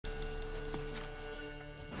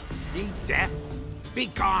deaf?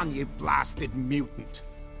 Begone, you blasted mutant!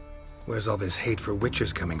 Where's all this hate for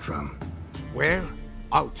witchers coming from? Where?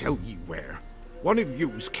 I'll tell ye where. One of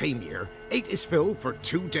yous came here, ate his fill for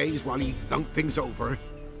 2 days while he thunked things over.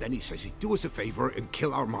 Then he says he'd do us a favor and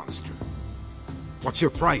kill our monster. What's your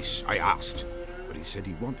price? I asked. But he said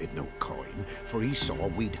he wanted no coin, for he saw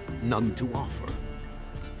we'd none to offer.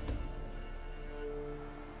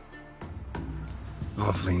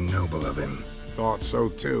 Awfully noble of him. Thought so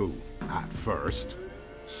too, at first.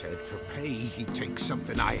 Said for pay he'd take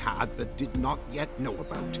something I had but did not yet know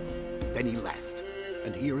about. Then he left,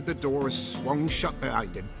 and here the doors swung shut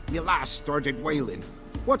behind him. My lass started wailing.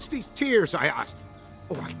 What's these tears? I asked.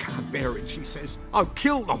 Oh, I can't bear it, she says. I'll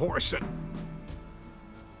kill the horsin'.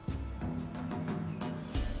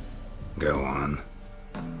 Go on.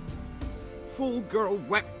 Full girl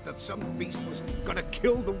wept that some beast was gonna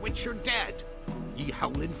kill the witcher dead. Ye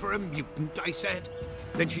howling for a mutant, I said.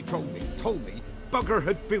 Then she told me, Bugger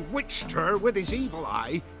had bewitched her with his evil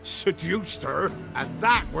eye, seduced her, and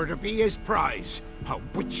that were to be his prize. A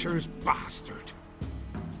witcher's bastard.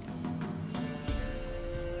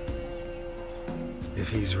 If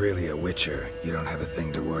he's really a witcher, you don't have a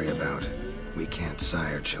thing to worry about. We can't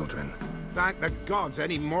sire children. Thank the gods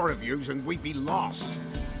any more of yous and we'd be lost.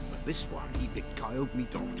 But this one, he beguiled me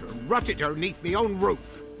daughter, rutted her neath me own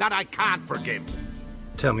roof. That I can't forgive.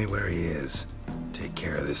 Tell me where he is. Take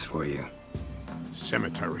care of this for you.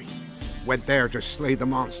 Cemetery. Went there to slay the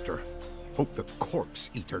monster. Hope the corpse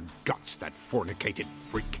eat her guts, that fornicated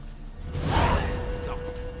freak. No,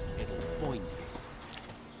 it'll point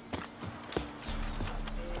you.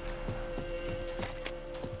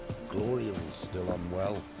 Gloria is still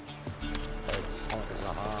unwell. Head's hot as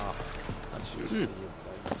a half. And she's seeing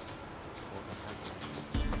things.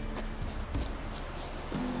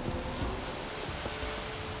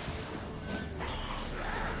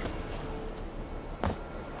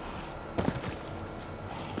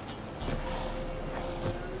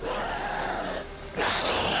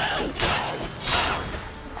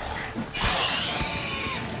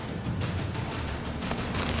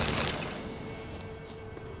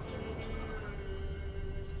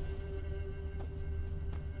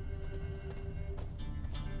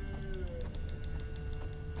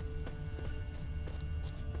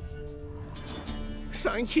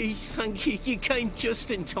 Thank ye, you came just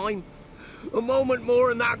in time. A moment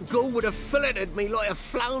more and that gull would have filleted me like a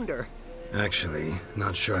flounder. Actually,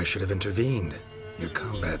 not sure I should have intervened. Your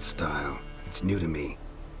combat style, it's new to me.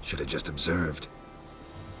 Should have just observed.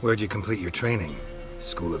 Where'd you complete your training?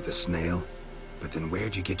 School of the Snail? But then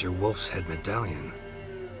where'd you get your wolf's head medallion?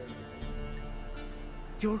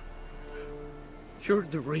 You're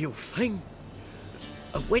the real thing?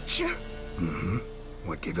 A witcher? Mm-hmm.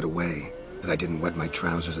 What gave it away? That I didn't wet my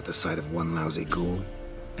trousers at the sight of one lousy ghoul?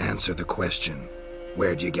 Answer the question.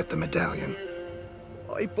 Where'd you get the medallion?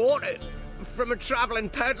 I bought it from a traveling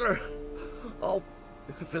peddler. Oh,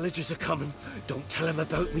 the villagers are coming. Don't tell him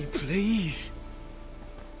about me, please.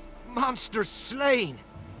 Monster slain!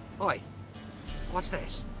 Oi, what's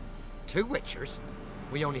this? 2 witchers?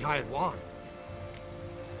 We only hired one.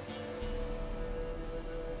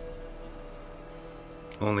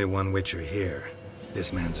 Only one witcher here.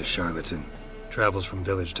 This man's a charlatan. Travels from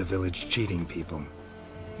village to village cheating people.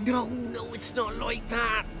 No, it's not like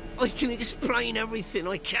that. I can explain everything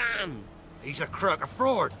I can. He's a crook, a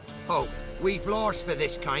fraud. Oh, we've laws for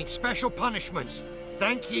this kind, special punishments.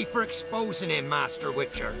 Thank ye for exposing him, Master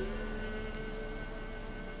Witcher.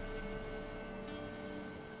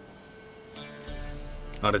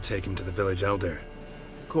 Ought to take him to the village elder.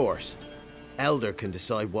 Of course. Elder can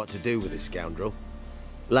decide what to do with the scoundrel.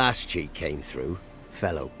 Last cheat came through.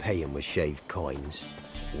 Fellow paying with shaved coins.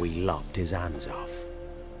 We lopped his hands off.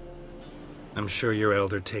 I'm sure your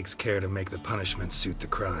elder takes care to make the punishment suit the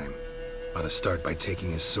crime. Ought to start by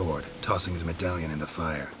taking his sword, tossing his medallion in the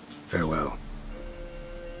fire. Farewell.